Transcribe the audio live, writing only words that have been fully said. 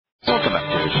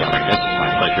back to Shattering Myths. It's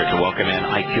my pleasure to welcome in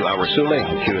al-Rassooli.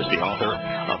 IQ is the author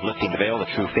of Lifting the Veil, The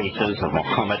True Faces of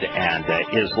Muhammad and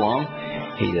Islam.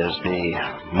 He is the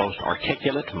most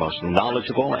articulate, most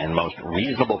knowledgeable, and most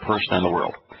reasonable person in the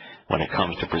world when it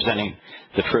comes to presenting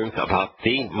the truth about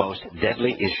the most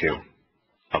deadly issue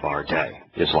of our day,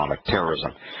 Islamic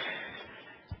terrorism.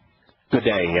 Good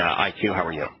day, IQ. How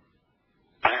are you?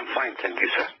 I am fine, thank you,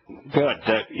 sir. Good.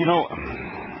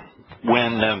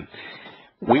 When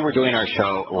we were doing our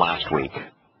show last week,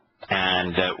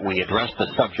 and we addressed the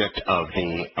subject of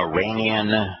the Iranian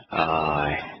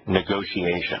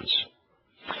negotiations,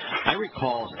 I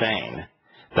recall saying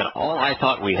that all I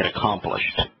thought we had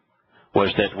accomplished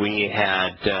was that we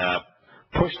had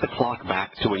pushed the clock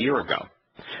back to a year ago.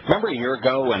 Remember a year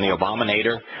ago when the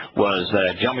Obama-nator was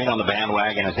jumping on the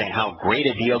bandwagon and saying how great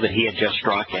a deal that he had just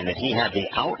struck, and that he had the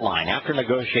outline after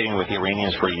negotiating with the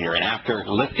Iranians for a year and after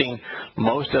lifting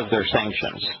most of their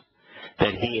sanctions,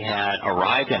 that he had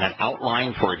arrived at an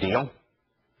outline for a deal?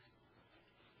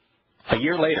 A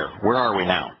year later, where are we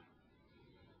now?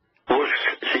 Worse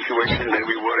situation than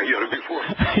we were a year before.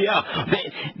 Yeah,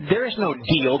 there is no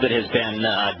deal that has been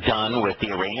done with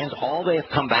the Iranians. All they have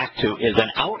come back to is an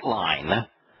outline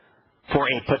for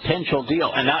a potential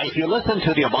deal. And now if you listen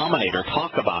to the Obama-nator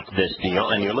talk about this deal,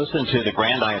 and you listen to the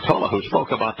Grand Ayatollah who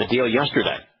spoke about the deal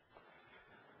yesterday,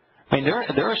 I mean,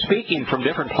 they're speaking from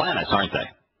different planets, aren't they?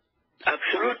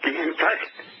 Absolutely. In fact,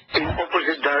 in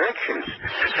opposite directions.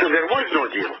 So there was no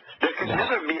deal. There can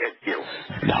never be a deal.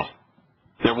 No.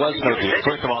 There was no deal.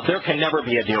 First of all, there can never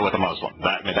be a deal with a Muslim.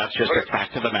 That's just the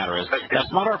fact of the matter.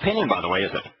 That's not our opinion, by the way,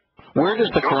 is it? Where does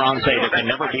the Quran say there can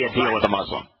never be a deal with a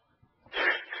Muslim?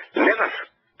 Never.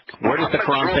 Where does the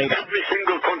Quran say that? Every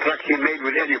single contract he made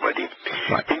with anybody.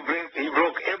 Right. He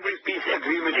broke every peace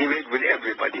agreement he made with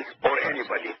everybody or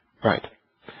anybody. Right.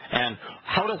 And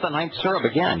how does the ninth surah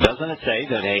begin? Doesn't it say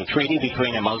that a treaty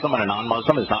between a Muslim and a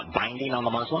non-Muslim is not binding on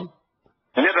the Muslim?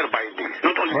 Never binding.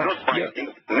 Not only not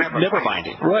binding, never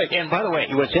binding. Right. And by the way,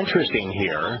 what's interesting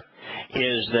here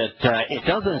is that it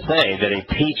doesn't say that a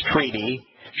peace treaty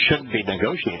shouldn't be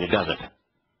negotiated, does it?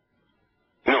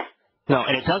 No. No,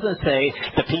 and it doesn't say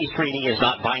the peace treaty is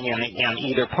not binding on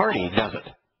either party, does it?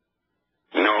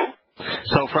 No.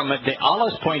 So from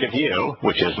Allah's point of view,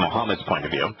 which is Muhammad's point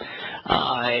of view,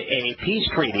 a peace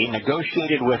treaty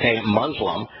negotiated with a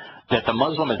Muslim, that the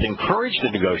Muslim is encouraged to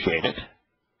negotiate it,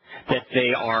 that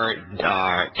they are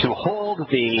to hold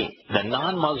the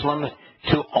non-Muslim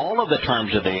to all of the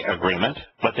terms of the agreement,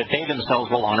 but that they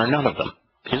themselves will honor none of them.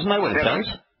 Isn't that what it says?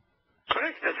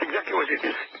 Correct. That's exactly what it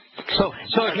is. So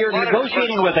if you're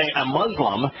negotiating with a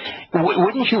Muslim,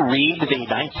 wouldn't you read the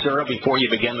ninth surah before you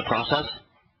begin the process?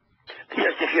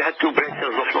 Yes, if you had two braces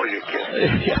of logic.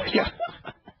 Yeah.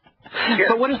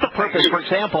 But what is the purpose, for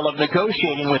example, of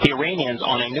negotiating with the Iranians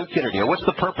on a nuclear deal? What's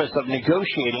the purpose of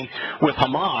negotiating with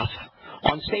Hamas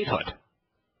on statehood?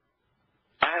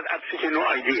 I have absolutely no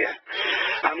idea.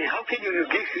 I mean, how can you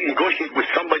negotiate with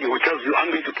somebody who tells you,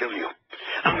 I'm going to kill you,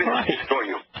 I'm going to destroy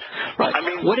you? Right. I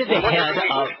mean, what did the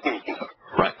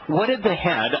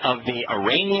head of the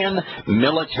Iranian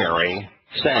military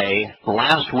say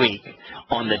last week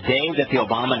on the day that the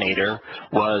Obama-nator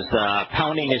was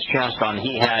pounding his chest on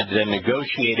he had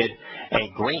negotiated a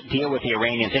great deal with the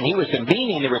Iranians, and he was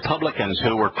demeaning the Republicans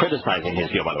who were criticizing his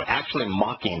deal, by the way, actually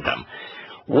mocking them?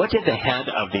 What did the head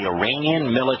of the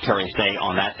Iranian military say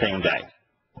on that same day?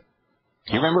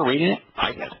 Do you remember reading it?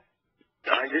 I did.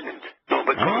 I didn't. No,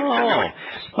 but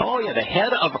yeah, the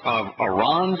head of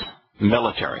Iran's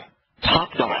military,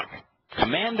 top dog,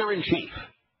 commander-in-chief,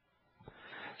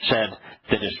 said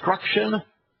the destruction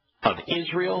of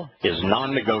Israel is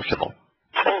non-negotiable.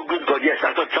 Oh, good God, yes.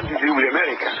 I thought something to do with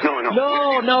America. No.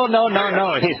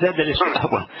 He said that it's... That's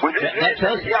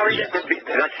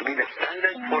been a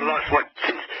standard for the last,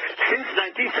 since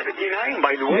 1979,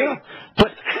 by the way. Yeah,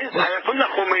 but... Since Ayatollah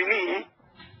Khomeini,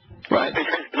 right. it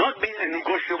has not been a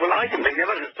negotiable item. They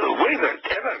never wavered,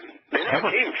 ever. They never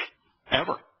changed.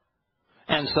 Ever.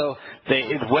 And so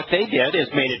what they did is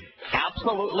made it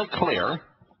absolutely clear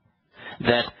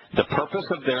that the purpose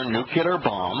of their nuclear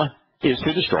bomb is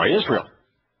to destroy Israel.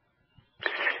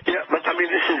 Yeah, but I mean,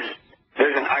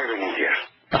 there's an irony here.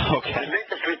 Okay. The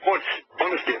latest reports,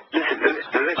 honestly, listen, the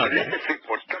latest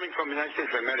reports coming from the United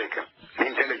States of America, the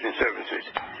intelligence services,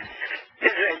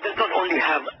 Israel does not only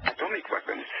have atomic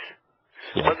weapons,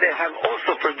 but they have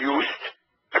also produced,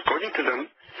 according to them,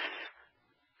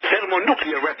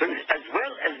 thermonuclear weapons as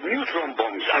well as neutron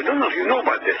bombs. I don't know if you know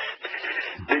about this.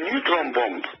 The neutron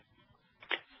bomb,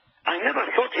 I never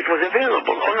thought it was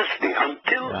available, honestly,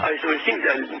 until I received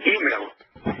an email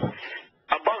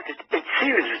about it. It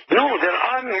seems, no, there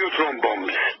are neutron bombs.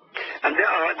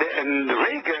 And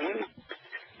Reagan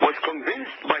was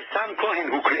convinced by Sam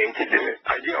Cohen, who created the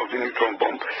idea of the neutron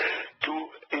bomb, to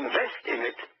invest in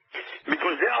it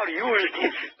because they are used,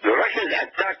 if the Russians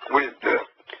attack with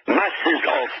masses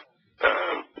of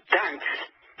tanks,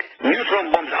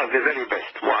 neutron bombs are the very best.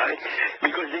 Why?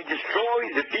 Because they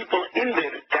destroy the people in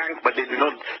the tank, but they do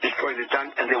not destroy the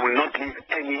tank, and they will not leave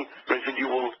any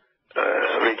residual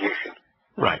radiation.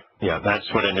 Right. Yeah, that's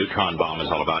what a neutron bomb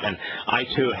is all about. And I,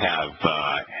 too, have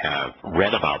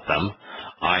read about them.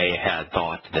 I had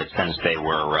thought that since they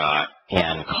were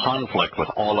in conflict with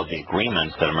all of the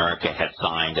agreements that America had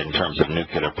signed in terms of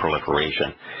nuclear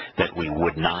proliferation, that we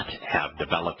would not have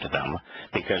developed them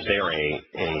because they're a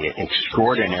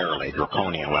extraordinarily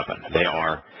draconian weapon.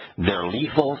 They're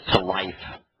lethal to life,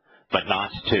 but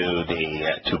not to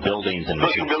buildings and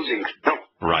machines. Buildings, no.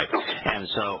 Right. And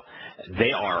so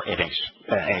they are an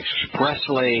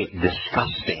expressly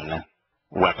disgusting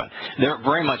weapon. They're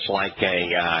very much like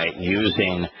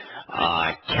using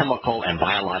chemical and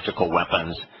biological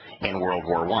weapons in World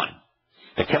War I.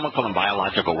 The chemical and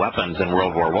biological weapons in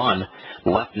World War I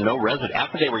left no residue.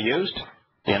 After they were used,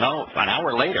 an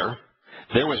hour later,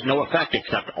 there was no effect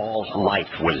except all life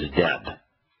was dead.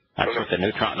 That's what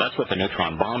the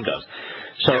neutron bomb does.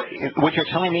 So what you're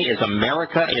telling me is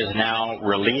America is now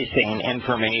releasing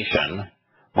information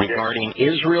regarding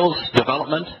Israel's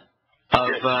development of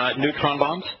neutron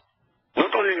bombs?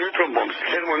 Not only neutron bombs,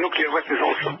 thermonuclear weapons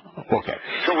also. Okay.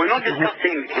 So we're not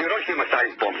discussing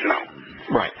Hiroshima-sized bombs now.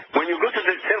 Right. When you go to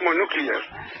the thermonuclear,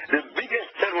 the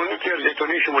biggest thermonuclear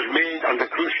detonation was made on the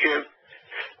cruise ship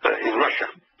in Russia.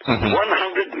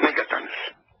 100 megatons.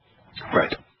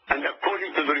 Right. And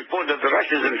according to the report that the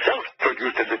Russians themselves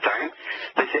produced at the time,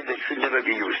 they said they should never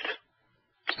be used.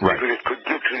 Right. Because it could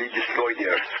literally destroy the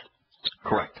Earth.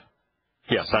 Correct.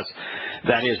 Yes,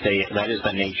 that is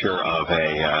the nature of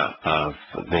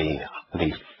the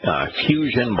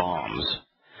fusion bombs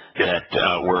that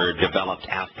were developed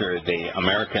after the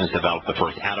Americans developed the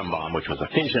first atom bomb, which was a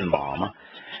fission bomb.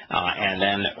 And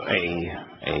then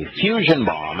a fusion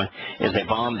bomb is a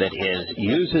bomb that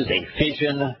uses a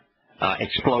fission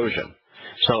explosion,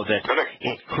 so that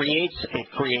it creates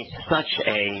such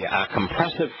a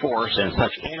compressive force and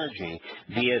such energy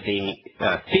via the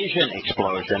fission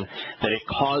explosion that it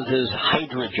causes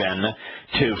hydrogen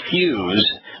to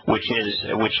fuse, which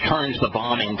turns the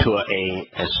bomb into a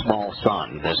small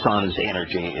sun. The sun's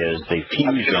energy is the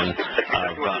fusion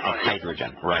of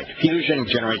hydrogen. Right. Fusion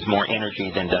generates more energy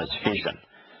than does fission.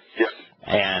 Yeah.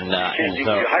 And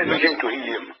so hydrogen to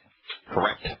helium.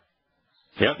 Correct.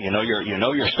 Yep, you know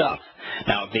your stuff.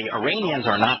 Now, the Iranians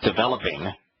are not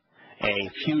developing a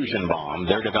fusion bomb.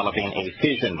 They're developing a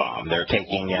fission bomb. They're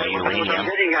taking uranium. What I'm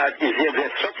getting at is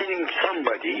they're threatening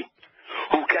somebody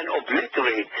who can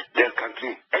obliterate their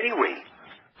country anyway.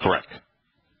 Correct.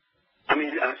 I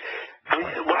mean,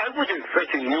 why wouldn't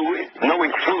threaten you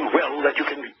knowing full well that you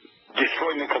can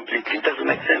destroy me completely? It doesn't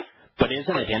make sense. But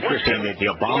isn't it interesting that the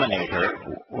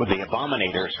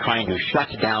abominator is trying to shut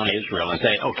down Israel and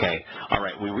say, okay, all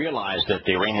right, we realize that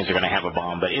the Iranians are going to have a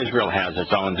bomb, but Israel has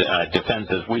its own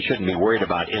defenses. We shouldn't be worried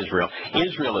about Israel.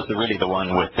 Israel is really the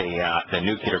one with the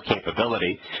nuclear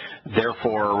capability.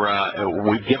 Therefore,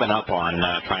 we've given up on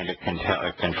trying to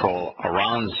control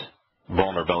Iran's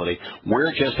vulnerability.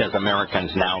 We're just, as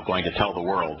Americans, now going to tell the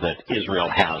world that Israel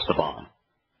has the bomb.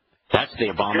 That's the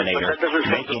abominator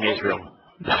making Israel...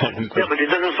 Yeah, but it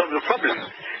doesn't solve the problem.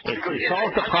 It solves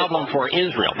the problem for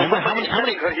Israel. Remember how many... He's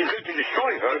going to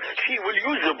destroy her. She will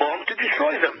use the bomb to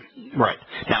destroy them. Right.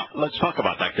 Now, let's talk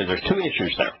about that, because there's two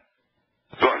issues there.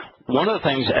 Go on. One of the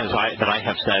things that I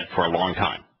have said for a long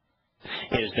time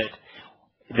is that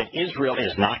Israel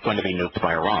is not going to be nuked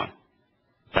by Iran.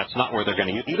 That's not where they're going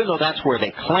to use... Even though that's where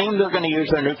they claim they're going to use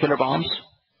their nuclear bombs,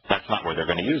 that's not where they're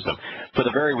going to use them, for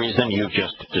the very reason you've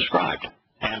just described.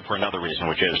 And for another reason,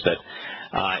 which is that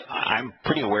I'm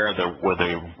pretty aware of the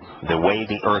way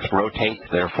the Earth rotates,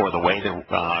 therefore the way the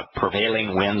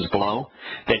prevailing winds blow,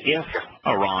 that if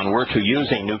Iran were to use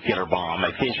a nuclear bomb,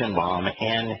 a fission bomb,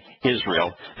 in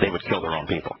Israel, they would kill their own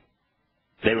people.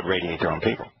 They would radiate their own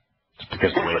people.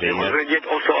 Because the way they will radiate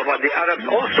also about the Arabs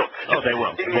also. Oh, they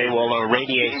will. They will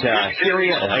radiate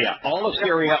Syria, all of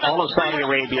Syria, all of Saudi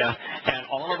Arabia, and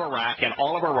all of Iraq, and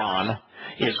all of Iran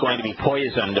is going to be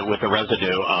poisoned with the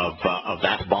residue of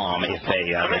that bomb if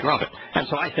they drop it. And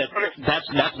so I said,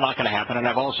 that's not going to happen. And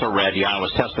I've also read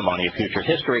Yahowah's testimony of future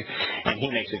history, and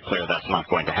he makes it clear that's not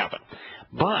going to happen.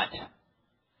 But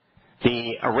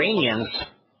the Iranians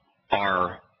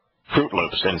are Fruit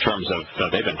Loops in terms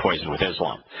of they've been poisoned with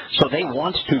Islam. So they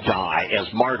want to die as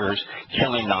martyrs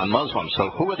killing non-Muslims. So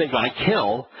who are they going to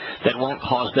kill that won't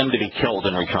cause them to be killed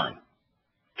in return?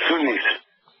 Sunnis.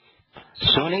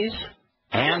 Sunnis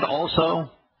and also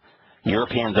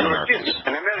Europeans and Americans.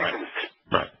 And Americans.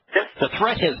 Right. The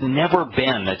threat has never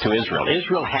been to Israel.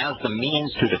 Israel has the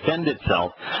means to defend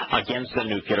itself against a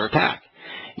nuclear attack.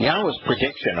 Yahowah's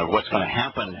prediction of what's going to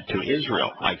happen to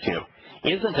Israel, IQ,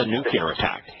 isn't a nuclear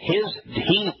attack.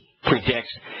 He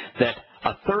predicts that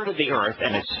a third of the earth,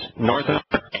 and it's North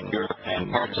America and Europe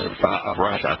and parts of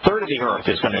Russia, a third of the earth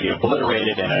is going to be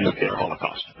obliterated in a nuclear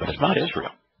holocaust. But it's not Israel.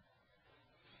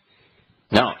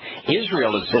 No,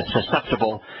 Israel is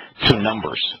susceptible to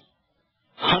numbers.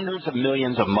 Hundreds of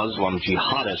millions of Muslim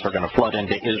jihadists are going to flood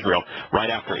into Israel right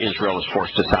after Israel is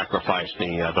forced to sacrifice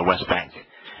the West Bank.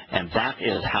 And that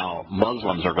is how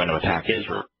Muslims are going to attack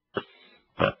Israel.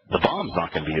 But the bomb's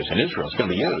not going to be used in Israel. It's going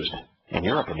to be used in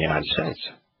Europe and the United States.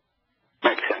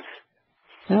 Makes sense.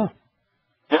 Yeah.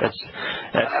 I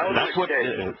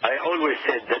always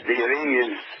said that the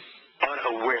Iranians are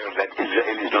aware that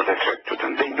Israel is not a threat to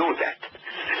them. They know that.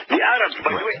 The Arabs,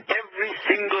 by the way, every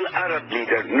single Arab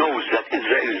leader knows that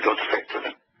Israel is not a threat to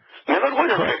them. Never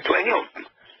was a threat to any of them.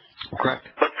 Correct.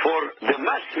 But for the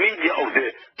mass media of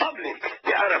the public,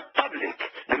 the Arab public,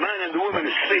 the man and the woman in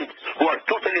the street, who are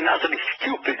totally and utterly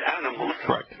stupid animals,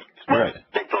 right.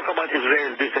 They talk about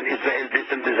Israel this and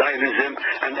the Zionism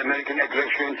and American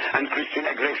aggression and Christian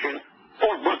aggression.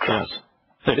 All bullcrap. Yes,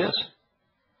 it is.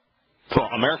 Well,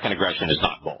 American aggression is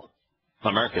not bull.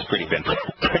 America's been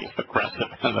pretty aggressive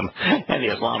in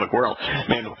the Islamic world. I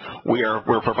mean,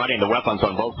 we're providing the weapons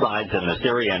on both sides in the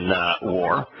Syrian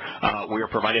war. We are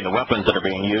providing the weapons that are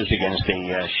being used against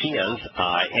the Shias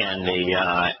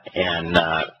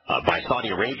by Saudi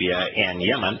Arabia and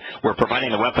Yemen. We're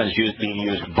providing the weapons being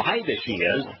used by the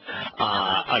Shias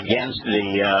against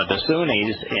the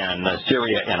Sunnis in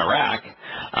Syria and Iraq.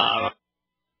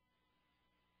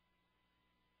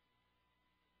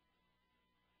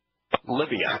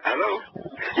 Libya. Hello?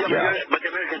 Yeah. But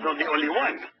America is not the only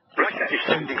one. Russia is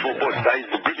sending for both sides.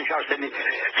 The British are sending.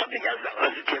 Something else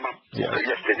as it came up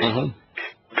yesterday.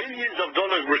 Billions of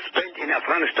dollars were spent in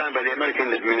Afghanistan by the American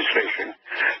administration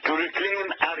to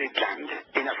reclaim arid land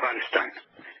in Afghanistan.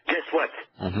 Guess what?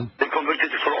 They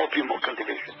converted it for opium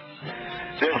cultivation.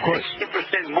 There's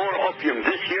 60% more opium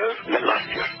this year than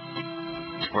last year.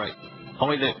 Right.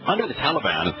 Only under the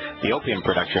Taliban, the opium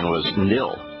production was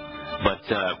nil. But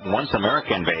once America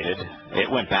invaded, it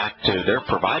went back to they're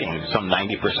providing some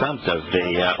 90% of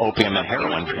the opium and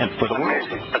heroin for the world.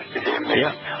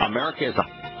 Yeah, America is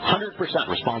 100%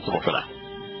 responsible for that.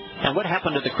 And what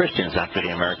happened to the Christians after the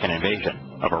American invasion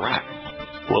of Iraq?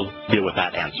 We'll deal with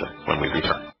that answer when we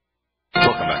return.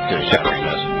 Welcome back to Shattering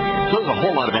Myths. So there's a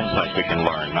whole lot of insights we can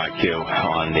learn, Q,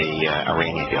 on the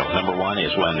Iranian deal. Number one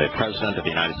is when the President of the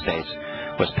United States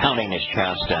was pounding his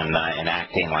chest and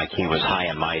acting like he was high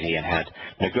and mighty and had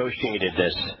negotiated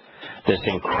this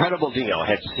incredible deal,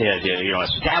 had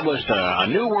established a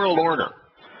new world order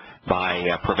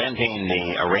by preventing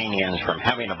the Iranians from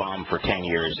having a bomb for 10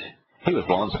 years. He was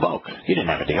blowing smoke. He didn't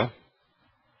have a deal.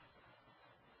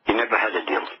 He never had a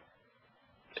deal.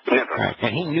 Never. Right.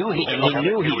 And he knew he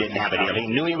didn't have a deal. He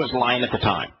knew he was lying at the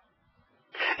time.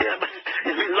 Yeah, but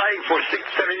he's been lying for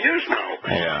 6-7 years now.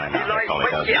 Yeah, I know.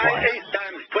 He lied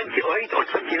 28 or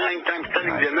 29 times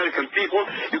telling the American people,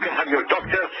 you can have your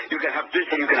doctor, you can have this,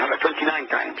 and you can have it 29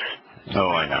 times. Oh,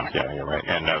 I know. Yeah, you're right.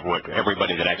 And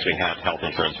everybody that actually had health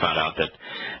insurance found out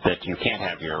that you can't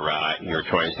have your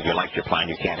choice. If you like your plan,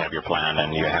 you can't have your plan,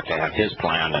 and you have to have his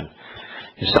plan. And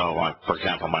so, for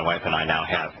example, my wife and I now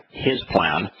have his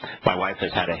plan. My wife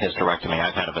has had a hysterectomy.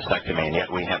 I've had a vasectomy, and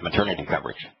yet we have maternity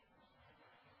coverage.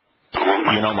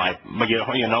 You know my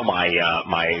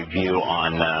view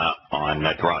on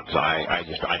drugs. I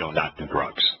do not do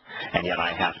drugs, and yet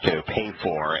I have to pay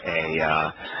for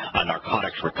a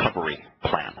narcotics recovery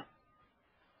plan.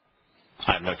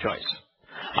 I have no choice.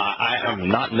 I am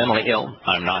not mentally ill.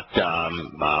 I'm not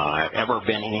ever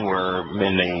been anywhere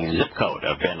in the zip code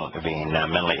of being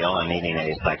mentally ill and needing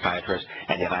a psychiatrist,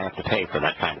 and yet I have to pay for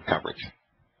that kind of coverage.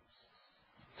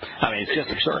 I mean, it's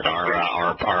just absurd.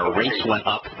 Our rates went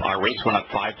up. Our rates went up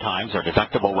 5 times. Our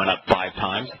deductible went up 5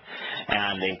 times,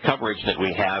 and the coverage that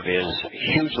we have is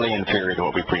hugely inferior to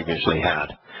what we previously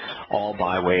had, all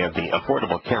by way of the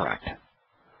Affordable Care Act.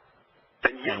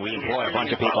 And we employ a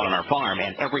bunch of people on our farm,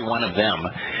 and every one of them,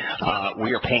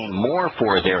 we are paying more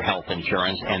for their health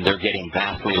insurance, and they're getting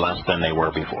vastly less than they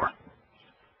were before.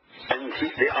 And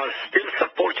they are still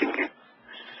supporting him.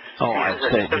 Oh, I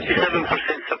say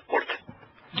 37% support.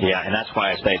 Yeah, and that's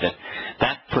why I say that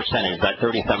That percentage, that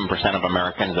 37% of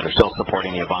Americans that are still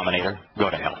supporting the abominator, go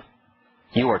to hell.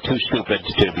 You are too stupid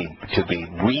to be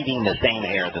breathing the same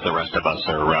air that the rest of us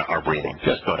are breathing.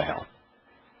 Just go to hell.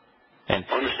 And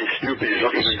honestly, stupid is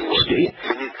not even the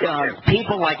word.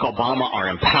 People like Obama are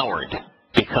empowered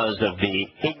because of the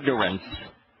ignorance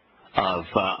of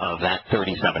that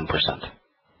 37%.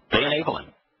 They enable him.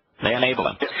 They enable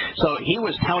him. So he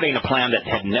was touting a plan that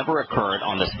had never occurred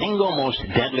on the single most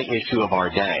deadly issue of our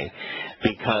day,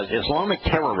 because Islamic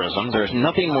terrorism, there's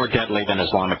nothing more deadly than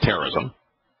Islamic terrorism,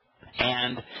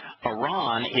 and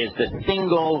Iran is the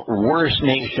single worst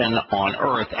nation on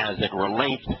earth as it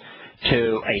relates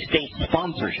to a state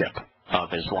sponsorship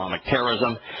of Islamic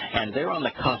terrorism, and they're on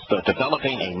the cusp of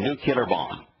developing a nuclear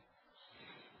bomb.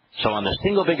 So on the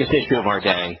single biggest issue of our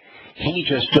day, he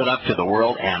just stood up to the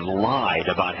world and lied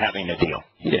about having a deal.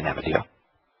 He didn't have a deal.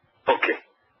 Okay.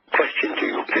 Question to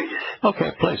you, please.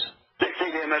 Okay, please. Let's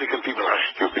say the American people are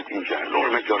stupid in general,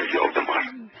 or majority of them are.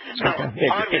 Now,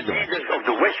 are the leaders of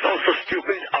the West also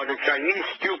stupid? Are the Chinese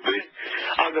stupid?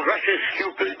 Are the Russians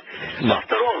stupid? No.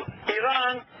 After all,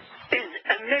 Iran is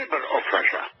a neighbor of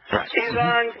Russia. Right.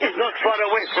 Iran is not far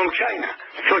away from China.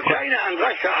 So China and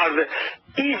Russia are the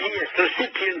easiest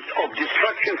recipients of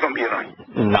destruction from Iran.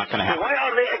 Not going to happen. So why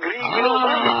are they agreeing with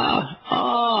Obama?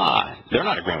 They're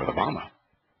not agreeing with Obama.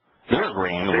 They're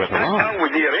agreeing with Iran. Down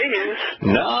with the Iranians.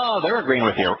 No, they're agreeing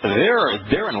with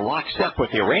they're in lockstep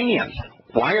with the Iranians.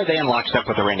 Why are they in lockstep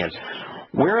with the Iranians?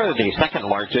 Where are the second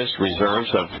largest reserves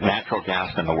of natural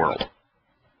gas in the world?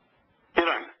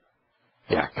 Iran.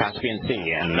 Yeah, Caspian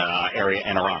Sea and area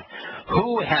in Iran.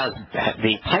 Who has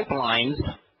the pipelines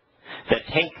that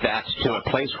take that to a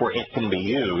place where it can be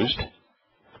used,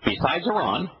 besides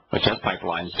Iran, which has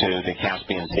pipelines to the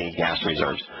Caspian Sea gas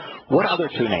reserves? What other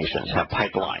two nations have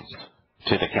pipelines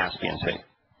to the Caspian Sea?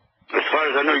 As far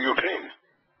as I know, Ukraine.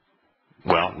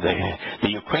 Well, the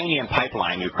Ukrainian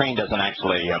pipeline, Ukraine doesn't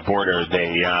actually border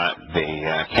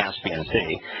the Caspian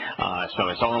Sea, so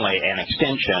it's only an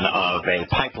extension of a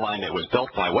pipeline that was built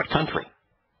by what country?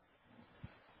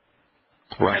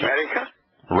 Russia. America?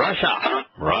 Russia.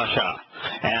 Russia.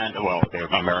 And, well, the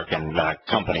American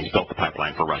companies built the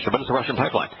pipeline for Russia, but it's a Russian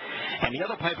pipeline. And the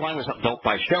other pipeline was built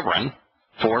by Chevron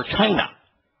for China.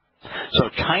 So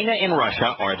China and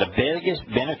Russia are the biggest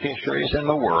beneficiaries in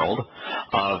the world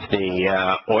of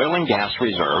the oil and gas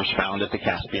reserves found at the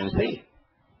Caspian Sea.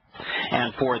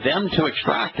 And for them to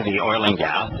extract the oil and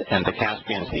gas in the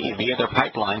Caspian Sea via their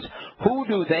pipelines, who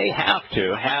do they have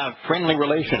to have friendly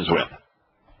relations with?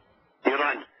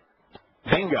 Iran.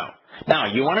 Bingo. Now,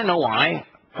 you want to know why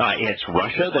it's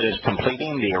Russia that is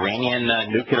completing the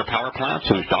Iranian nuclear power plants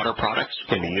whose daughter products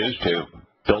can be used to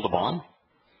build a bomb?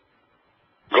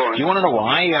 Go on. Do you want to know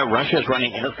why Russia is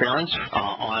running interference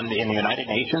in the United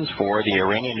Nations for the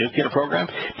Iranian nuclear program?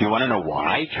 Do you want to know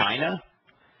why China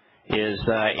is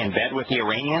in bed with the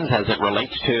Iranians as it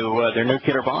relates to their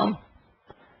nuclear bomb?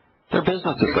 Their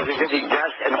business is because they're getting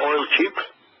gas and oil cheap?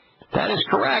 That is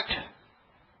correct.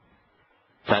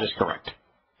 That is correct.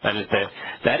 That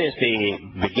is the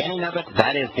beginning of it.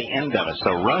 That is the end of it.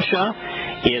 So Russia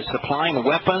is supplying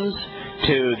weapons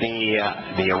to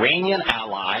the Iranian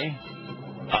ally,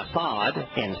 Assad,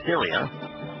 in Syria,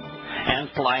 and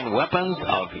supplying weapons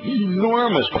of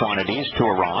enormous quantities to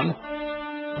Iran.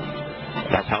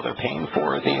 That's how they're paying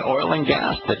for the oil and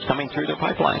gas that's coming through their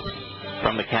pipelines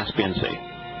from the Caspian Sea.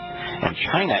 And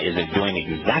China is doing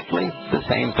exactly the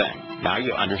same thing. Now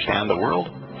you understand the world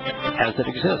as it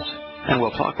exists. And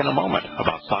we'll talk in a moment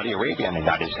about Saudi Arabia and the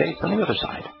United States on the other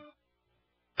side.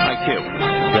 IQ,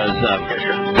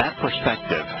 does that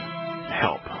perspective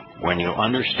help when you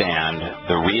understand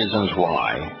the reasons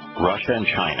why Russia and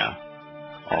China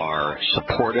are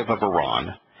supportive of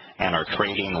Iran and are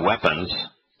trading weapons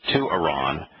to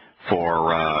Iran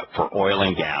for oil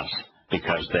and gas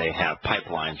because they have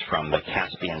pipelines from the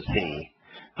Caspian Sea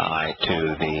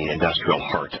to the industrial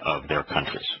heart of their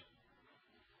countries?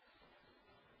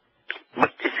 But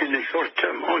it's in the short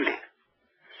term only.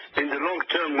 In the long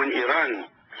term, when Iran,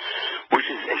 which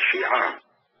is a Shia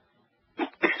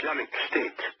Islamic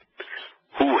state,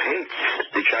 who hates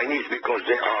the Chinese because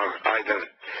they are either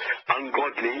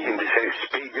ungodly in the sense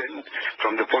pagan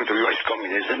from the point of view as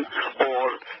communism, or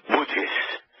Buddhist,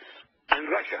 and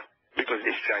Russia because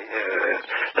it's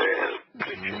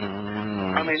Christian.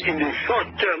 I mean, in the short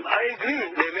term, I agree,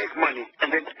 they make money,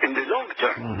 and then in the long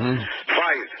term,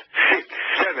 5, 6,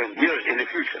 7 years in the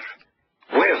future,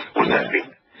 where would that be?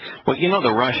 Well, you know,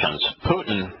 the Russians,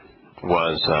 Putin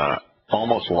was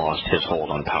almost lost his hold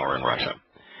on power in Russia,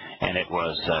 and it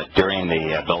was during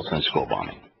the Belsen school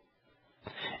bombing.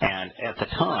 And at the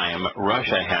time,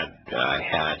 Russia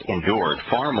had endured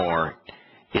far more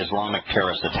Islamic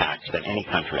terrorist attacks than any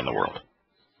country in the world.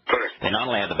 Correct. They not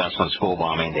only had the Beslan school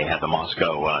bombing, they had the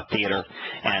Moscow theater,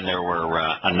 and there were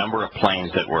a number of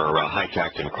planes that were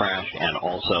hijacked and crashed, and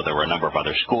also there were a number of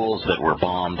other schools that were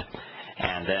bombed.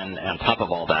 And then on top of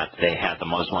all that, they had the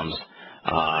Muslims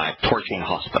torching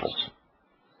hospitals.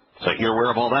 So you're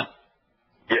aware of all that?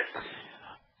 Yes.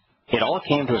 It all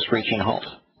came to a screeching halt,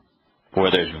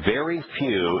 where there's very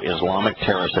few Islamic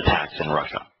terrorist attacks in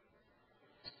Russia.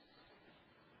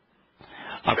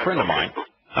 A friend of mine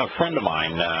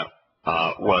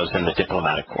was in the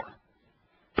diplomatic corps,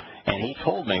 and he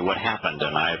told me what happened,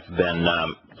 and I've been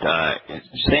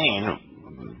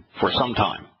saying for some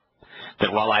time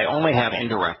that while I only have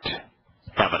indirect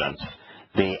evidence,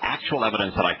 the actual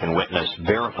evidence that I can witness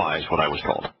verifies what I was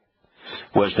told,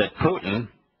 was that Putin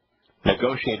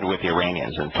negotiated with the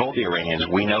Iranians and told the Iranians,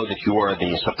 we know that you are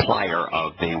the supplier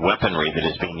of the weaponry that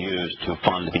is being used to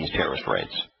fund these terrorist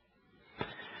raids.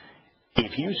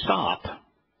 If you stop,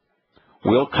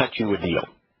 we'll cut you a deal.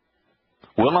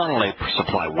 We'll not only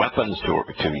supply weapons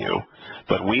to you,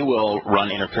 but we will run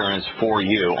interference for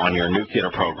you on your nuclear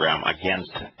program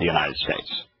against the United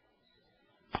States.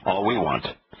 All we want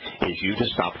is you to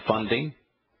stop funding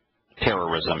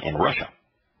terrorism in Russia.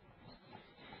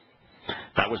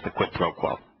 That was the quid pro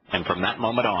quo. And from that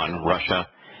moment on, Russia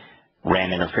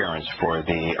ran interference for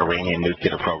the Iranian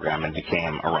nuclear program and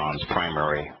became Iran's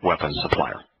primary weapons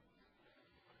supplier.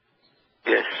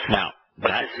 Yes. Now,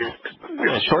 that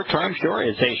short-term, sure,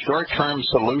 it's a short-term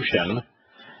solution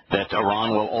that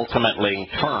Iran will ultimately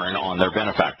turn on their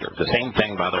benefactor. The same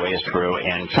thing, by the way, is true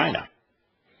in China.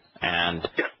 And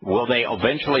will they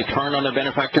eventually turn on their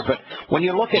benefactor? But when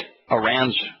you look at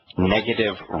Iran's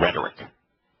negative rhetoric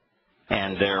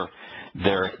and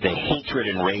the hatred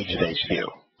and rage they spew,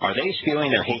 are they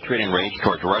spewing their hatred and rage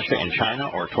towards Russia and China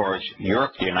or towards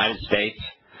Europe, the United States,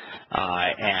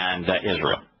 and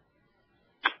Israel?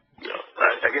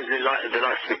 I guess the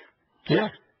last thing.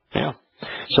 Yeah.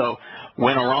 So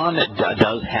when Iran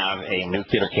does have a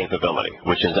nuclear capability,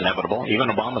 which is inevitable, even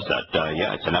Obama said,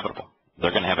 yeah, it's inevitable.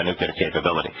 They're going to have a nuclear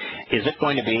capability. Is it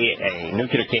going to be a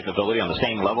nuclear capability on the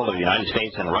same level of the United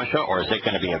States and Russia, or is it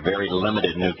going to be a very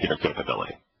limited nuclear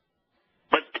capability?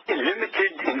 But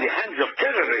limited in the hands of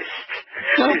terrorists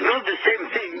is not the same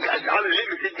thing as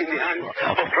unlimited in the hands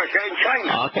of Russia and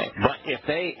China. Okay, but if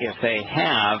they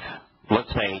have,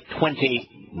 let's say,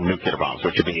 20 nuclear bombs,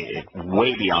 which would be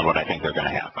way beyond what I think they're going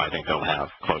to have. I think they'll have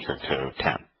closer to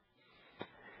 10.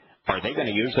 Are they going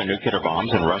to use their nuclear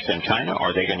bombs in Russia and China, or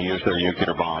are they going to use their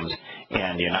nuclear bombs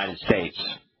in the United States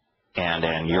and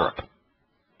in Europe?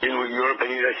 In Europe and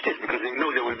the United States, because they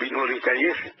know there will be no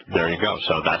retaliation. There you go.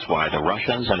 So that's why the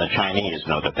Russians and the Chinese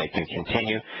know that they can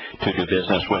continue to do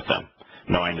business with them,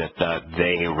 knowing that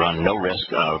they run no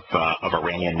risk of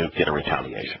Iranian nuclear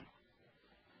retaliation.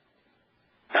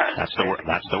 That's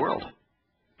the world.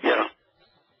 Yeah.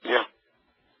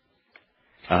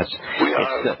 We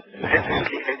are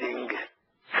definitely heading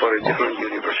for a different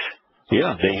universe.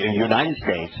 Yeah, the United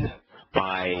States,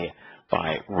 by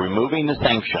removing the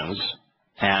sanctions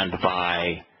and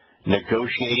by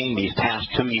negotiating these past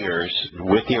 2 years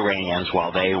with the Iranians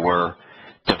while they were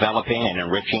developing and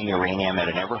enriching uranium at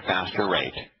an ever faster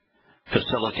rate,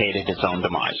 facilitated its own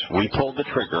demise. We pulled the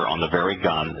trigger on the very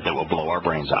gun that will blow our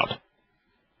brains out.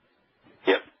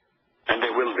 Yep, and they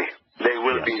will be. They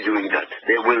will be doing that.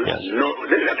 They will. No,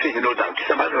 there's absolutely no doubt. It's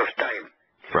a matter of time.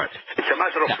 Right. It's a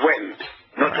matter of when,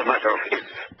 not a matter of if.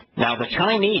 Now, the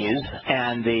Chinese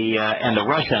and the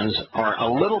Russians are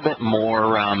a little bit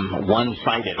more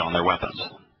one-sided on their weapons.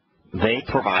 They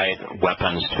provide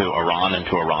weapons to Iran and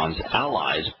to Iran's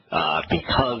allies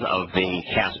because of the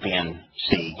Caspian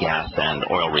Sea gas and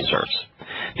oil reserves.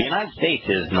 The United States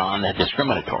is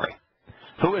non-discriminatory.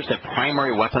 Who is the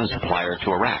primary weapons supplier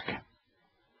to Iraq?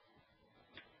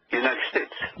 United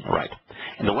States. Right.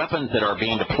 And the weapons that are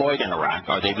being deployed in Iraq,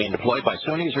 are they being deployed by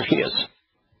Sunnis or Shias?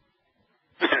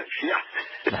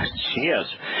 Shias.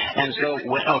 And so,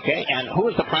 okay, and who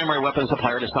is the primary weapons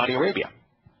supplier to Saudi Arabia?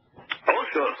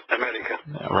 Also America.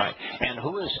 Right. And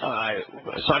who is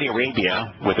Saudi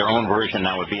Arabia, with their own version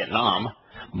now of Vietnam,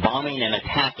 bombing and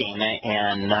attacking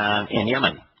in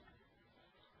Yemen?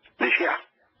 The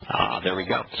Shia. There we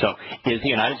go. So is the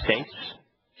United States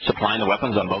supplying the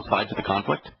weapons on both sides of the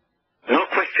conflict? No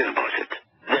question about it.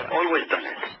 They've always done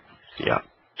it. Yeah.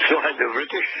 So had the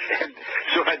British, and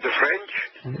so had the French.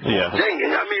 Yeah.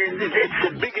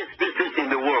 It's the biggest business in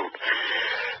the world.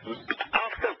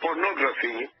 After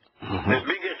pornography, the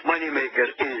biggest moneymaker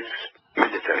is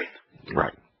military.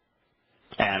 Right.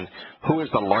 And Who is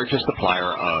the largest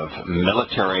supplier of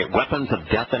military weapons of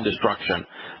death and destruction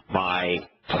by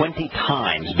 20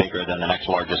 times bigger than the next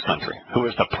largest country? Who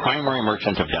is the primary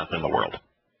merchant of death in the world?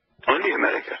 Only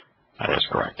America. That is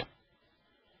correct.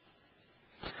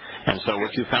 And so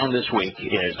what you found this week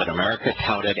is that America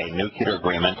touted a nuclear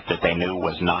agreement that they knew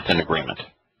was not an agreement.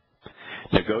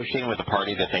 Negotiating with a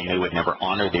party that they knew would never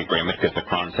honor the agreement because the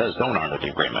Quran says don't honor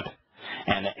the agreement.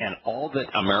 And all that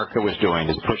America was doing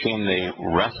is pushing the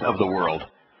rest of the world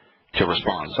to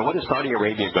respond. So what is Saudi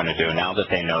Arabia going to do now that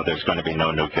they know there's going to be no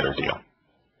nuclear deal?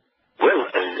 Well,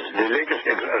 the latest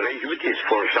arrangement is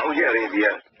for Saudi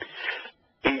Arabia,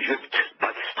 Egypt,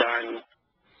 Pakistan,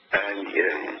 and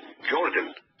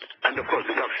Jordan, and of course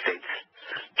the Gulf states,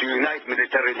 to unite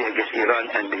militarily against Iran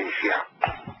and the Shia.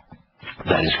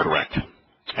 That is correct.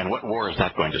 And what war is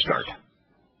that going to start?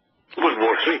 World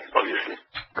War III, obviously.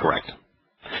 Correct.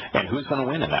 And who's going to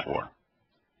win in that war?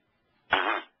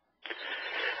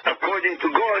 According to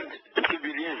God, it will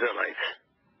be the Israelites.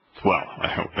 Well,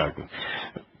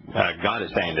 God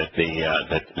is saying that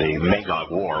the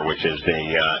Magog War, which is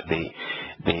the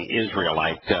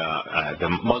Israelite, the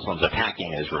Muslims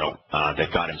attacking Israel,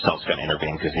 that God himself is going to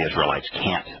intervene because the Israelites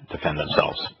can't defend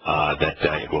themselves, that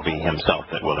it will be himself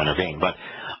that will intervene. But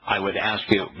I would ask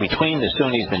you, between the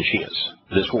Sunnis and Shias,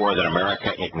 this war that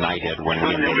America ignited when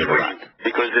we invaded Iraq.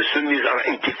 Because the Sunnis are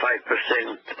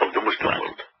 85% of the Muslim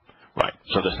world. Right.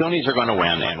 So the Sunnis are going to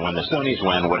win, and when the Sunnis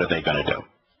win, what are they going to do?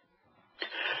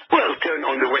 Well, turn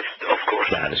on the West, of course.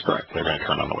 That is correct. They're going to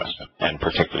turn on the West, and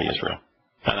particularly Israel.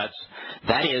 And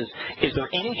that is there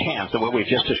any chance that what we've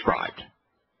just described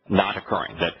not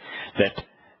occurring, that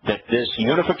this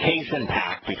unification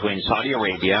pact between Saudi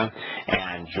Arabia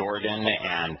and Jordan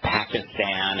and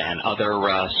Pakistan and other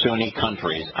Sunni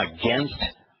countries against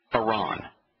Iran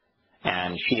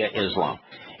and Shia Islam,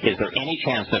 is there any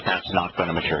chance that that's not going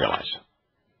to materialize?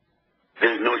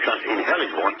 There's no chance in hell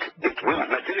it won't. It will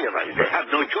materialize. They have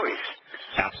no choice.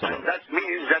 Absolutely. And that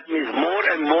means more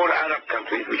and more Arab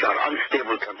countries, which are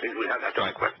unstable countries, will have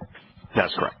atomic weapons.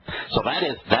 That's correct. So that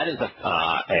is a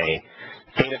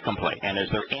fait accompli. And is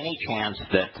there any chance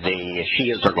that the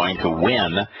Shias are going to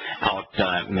win,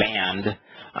 outmanned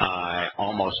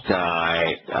almost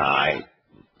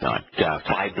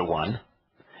 5-1,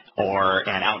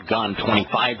 and outgunned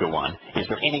 25-1? Is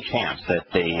there any chance that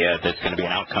that's going to be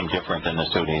an outcome different than the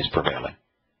Sunnis prevailing?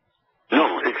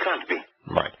 No, it can't be.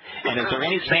 Right. And is there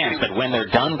any chance that when they're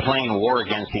done playing war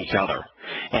against each other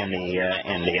and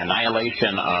the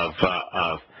annihilation of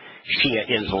Shia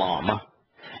Islam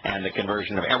and the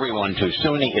conversion of everyone to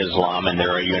Sunni Islam, and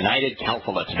they're a united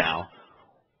caliphate now,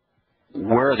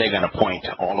 where are they going to point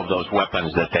all of those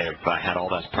weapons that they've had all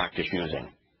this practice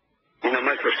using? In a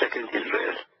microsecond,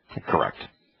 Israel. Correct.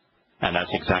 And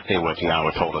that's exactly what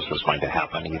Yahowah told us was going to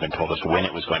happen. He even told us when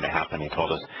it was going to happen. He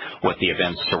told us what the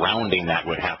events surrounding that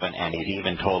would happen, and he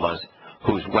even told us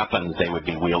whose weapons they would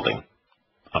be wielding.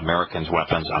 Americans'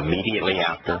 weapons immediately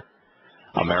after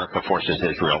America forces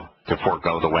Israel to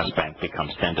forego the West Bank,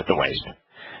 becomes thin at the waist.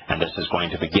 And this is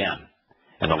going to begin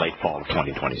in the late fall of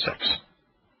 2026.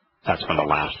 That's when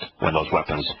those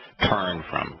weapons turn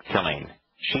from killing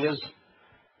Shias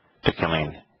to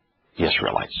killing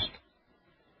Israelites.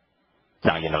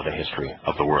 Now you know the history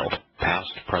of the world,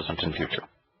 past, present, and future.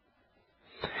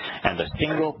 And the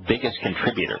single biggest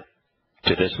contributor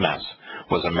to this mess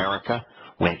was America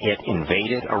when it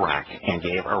invaded Iraq and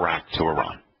gave Iraq to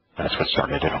Iran. That's what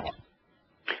started it all.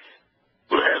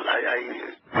 Well,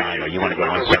 I know, you want to go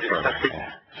one step further.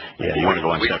 Yeah, you want to go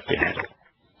one step behind it.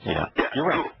 Yeah, you're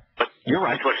right. You're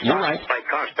right. You're right. By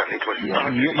Carter. It was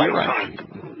you're right.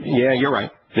 Yeah, you're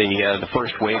right. The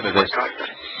first wave of this.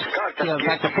 Yeah, in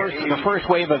fact, the first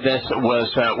wave of this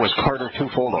was Carter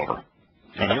twofold over.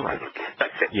 And you're right.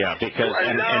 That's it. Yeah, because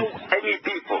to allow any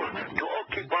people to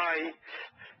occupy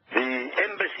the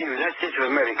embassy of the United States of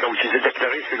America, which is a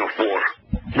declaration of war.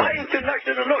 By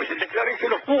international law, it's a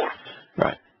declaration of war.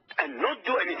 Right. And not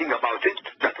do anything about it.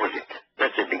 That was it.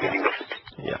 That's the beginning of it.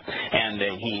 Yeah, and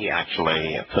he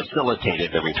actually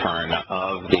facilitated the return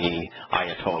of the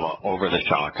Ayatollah over the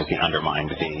Shah because he undermined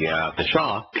the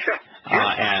Shah,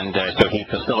 and so he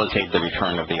facilitated the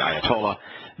return of the Ayatollah.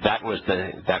 That was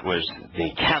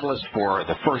the catalyst for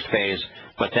the first phase.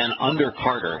 But then under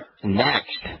Carter,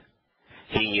 next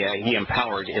he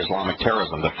empowered Islamic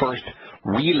terrorism. The first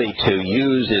really to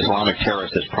use Islamic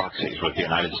terrorists as proxies was the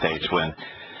United States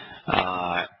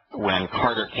when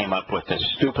Carter came up with this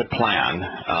stupid plan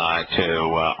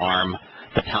to arm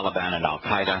the Taliban and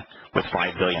al-Qaeda with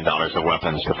 $5 billion of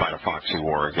weapons to fight a proxy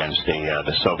war against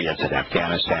the Soviets in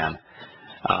Afghanistan.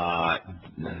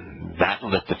 That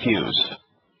lit the fuse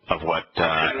of what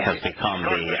has become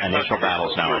the initial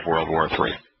battles now of World War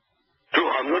III. True,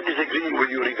 I'm not disagreeing with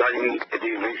you regarding the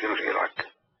invasion of Iraq.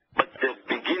 But the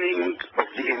beginning of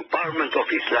the empowerment of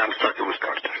Islam started with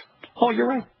Carter. Oh, you're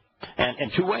right. And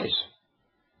in two ways.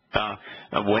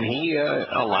 When he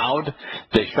allowed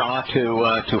the Shah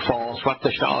to fall, swept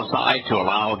the Shah aside to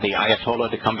allow the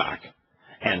Ayatollah to come back.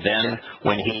 And then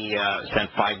when he sent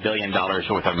 $5 billion worth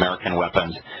of American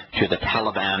weapons to the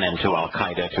Taliban and to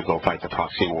al-Qaeda to go fight the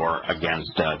proxy war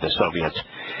against the Soviets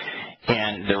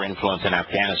and their influence in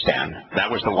Afghanistan, that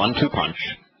was the 1-2 punch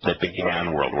that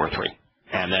began World War III.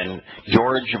 And then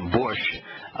George Bush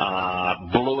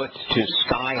blew it to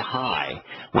sky high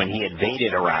when he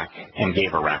invaded Iraq and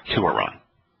gave Iraq to Iran.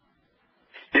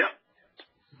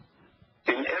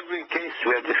 Yeah. In every case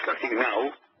we are discussing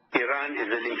now, Iran is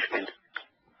the linchpin.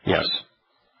 Yes.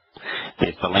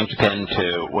 It's the linchpin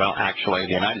to, well, actually,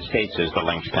 the United States is the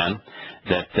linchpin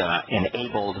that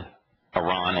enabled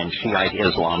Iran and Shiite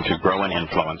Islam to grow in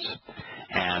influence,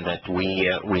 and that we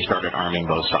started arming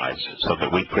both sides, so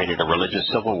that we created a religious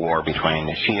civil war between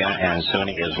Shia and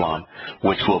Sunni Islam,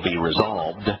 which will be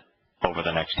resolved over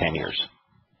the next 10 years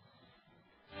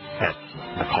at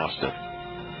the cost of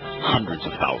hundreds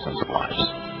of thousands of lives.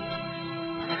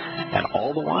 And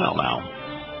all the while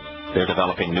now, they're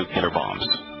developing nuclear bombs,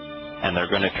 and they're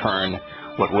going to turn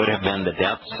what would have been the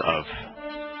deaths of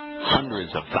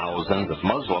hundreds of thousands of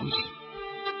Muslims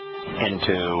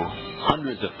into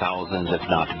hundreds of thousands, if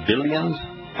not billions,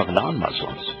 of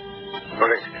non-Muslims.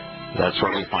 Correct. That's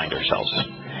where we find ourselves.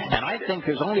 And I think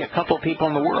there's only a couple people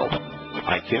in the world,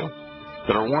 IQ,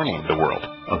 that are warning the world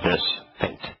of this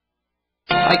fate.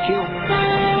 IQ,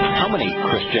 how many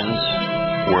Christians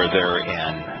were there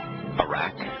in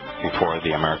Iraq before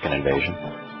the American invasion?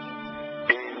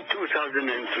 In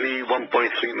 2003,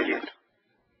 1.3 million.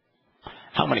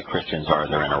 How many Christians are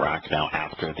there in Iraq now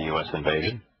after the U.S.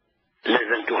 invasion? Less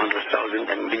than 200,000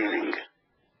 and leaving.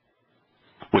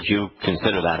 Would you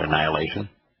consider that annihilation?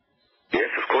 Yes,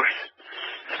 of course.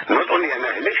 Not only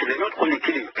annihilation, they're not only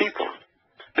killing people.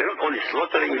 They're not only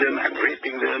slaughtering them and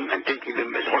raping them and taking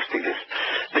them as hostages.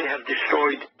 They have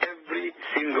destroyed every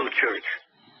single church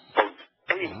of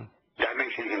any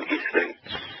dimension in history,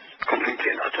 completely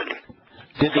and utterly.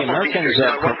 Did the Americans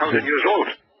are 1,000 years old.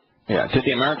 Yeah. Did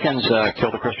the Americans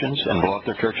kill the Christians and blow up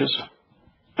their churches?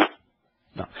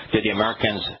 No. Did the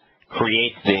Americans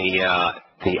create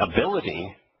the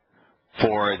ability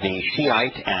for the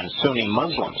Shiite and Sunni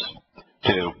Muslims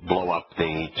to blow up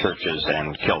the churches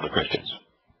and kill the Christians?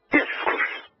 Yes, of course.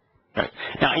 Right.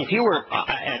 Now, if you were,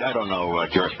 I don't know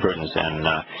jurisprudence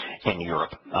in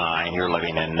Europe, and you're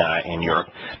living in Europe,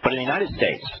 but in the United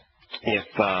States,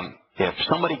 if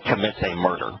somebody commits a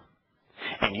murder,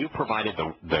 and you provided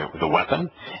the weapon,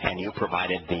 and you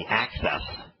provided the access,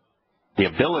 the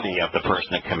ability of the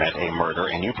person to commit a murder,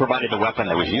 and you provided the weapon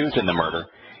that was used in the murder,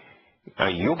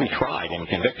 you'll be tried and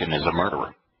convicted as a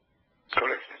murderer.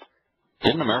 Correct.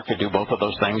 Didn't America do both of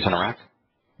those things in Iraq?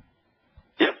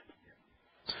 Yep.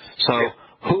 So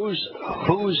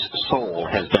whose soul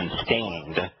has been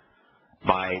stained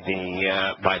by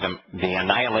the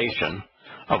annihilation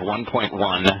of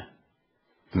 1.1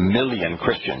 million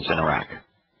Christians in Iraq?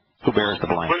 Who bears the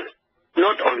blame? Well,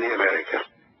 not only America.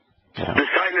 Yeah. The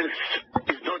silence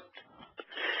is not.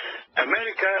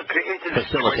 America created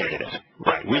Facilitated it.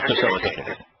 Right. We facilitated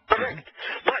it. Correct.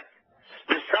 But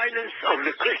the silence of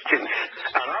the Christians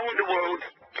around the world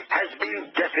has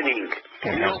been deafening.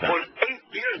 It You know, has been. for 8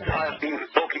 years I have been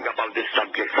talking about this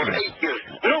subject. For 8 years.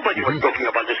 Nobody was talking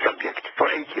about this subject. For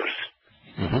 8 years.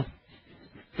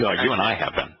 Mm-hmm. Well, you and I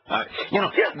have been.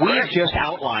 Yes, we have just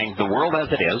outlined the world as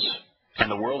it is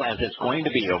and the world as it's going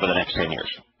to be over the next 10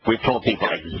 years. We've told people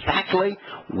exactly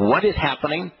what is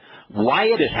happening, why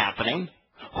it is happening,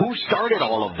 who started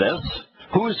all of this,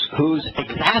 who's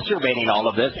exacerbating all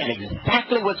of this, and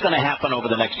exactly what's going to happen over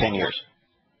the next 10 years.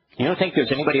 You don't think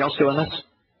there's anybody else doing this?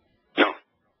 No.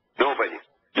 Nobody.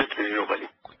 Literally nobody.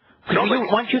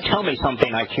 Why don't you tell me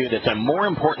something, IQ, that's a more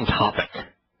important topic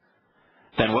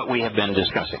than what we have been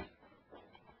discussing?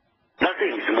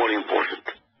 Nothing is more important.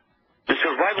 The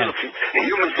survival of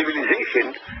human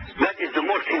civilization, that is the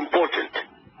most important.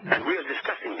 And we are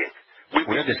discussing it.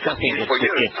 We're discussing it.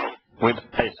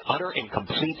 It's utter and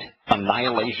complete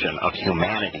annihilation of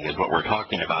humanity is what we're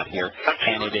talking about here.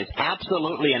 And it is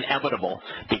absolutely inevitable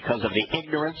because of the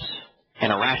ignorance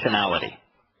and irrationality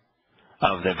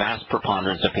of the vast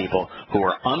preponderance of people who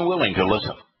are unwilling to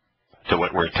listen to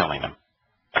what we're telling them.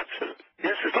 Absolutely.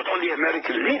 Yes, it's not only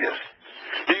American leaders.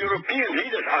 The European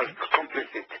leaders are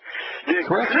complicit. The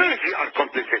clergy are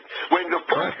complicit. When the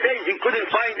Pope says he couldn't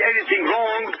find anything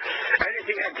wrong,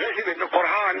 anything aggressive in the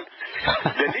Quran,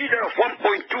 The leader of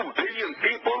 1.2 billion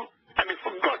people? I mean,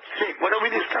 for God's sake, what are we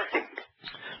discussing?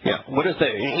 Yeah, what is the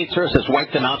 8 verse says,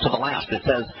 wipe them out to the last. It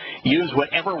says, use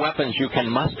whatever weapons you can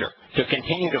muster to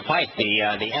continue to fight the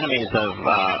enemies of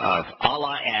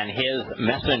Allah and His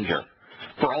messenger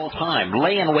for all time.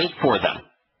 Lay in wait for them.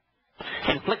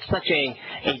 Inflict such a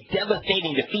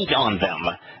devastating defeat on them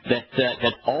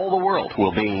that all the world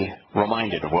will be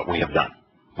reminded of what we have done.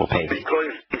 Will pay.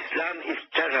 Because Islam is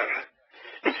terror.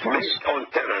 It's based on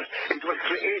terror. It was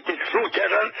created through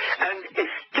terror, and it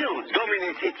still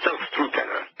dominates itself through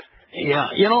terror. Yeah,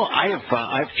 you know,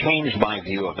 I've changed my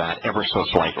view of that ever so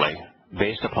slightly,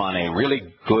 based upon a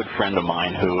really good friend of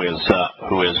mine who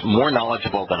is more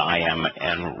knowledgeable than I am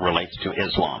and relates to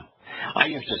Islam. I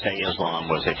used to say Islam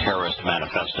was a terrorist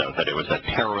manifesto, that it was a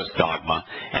terrorist dogma,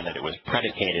 and that it was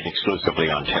predicated exclusively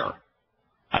on terror.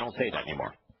 I don't say that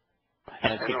anymore.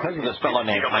 And it's because of this fellow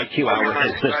named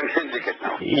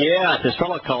this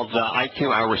fellow called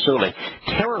al-Rassooli.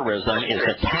 Terrorism is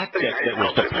a tactic that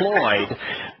was deployed.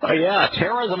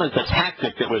 Terrorism is the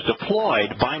tactic that was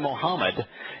deployed by Muhammad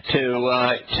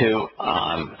to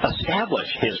establish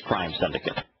his crime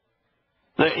syndicate.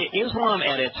 Islam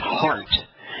at its heart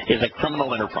is a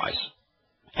criminal enterprise,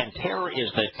 and terror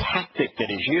is the tactic that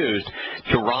is used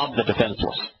to rob the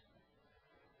defenseless,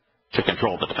 to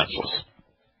control the defenseless.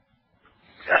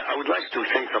 I would like to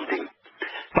say something.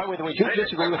 By the way, would you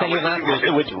disagree with any of that?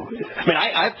 I mean,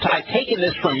 I've taken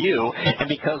this from you, and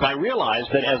because I realized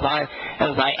that as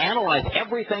I analyze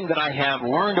everything that I have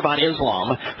learned about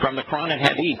Islam from the Quran and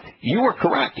Hadith, you were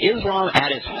correct. Islam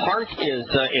at its heart is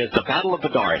the Battle of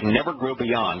Badr. It never grew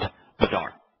beyond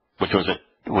Badr, which was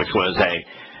a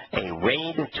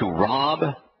raid to rob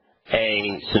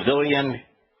a civilian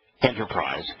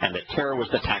enterprise, and that terror was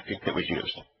the tactic that was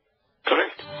used.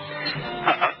 Correct.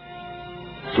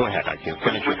 Go ahead, IQ.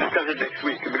 Finish your thought. We'll discuss it next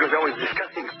week, because I was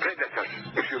discussing predators.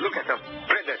 If you look at a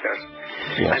predator,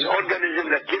 an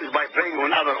organism that kills by preying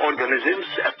on other organisms,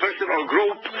 a person or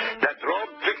group that rob,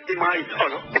 victimize, or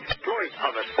exploit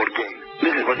others for gain.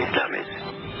 This is what Islam is.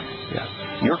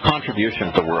 Yeah. Your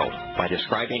contribution to the world by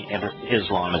describing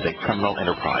Islam as a criminal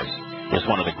enterprise is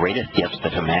one of the greatest gifts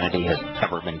that humanity has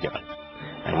ever been given.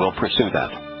 And we'll pursue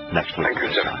that next week. Thank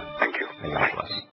you, sir. Thank you. May God bless.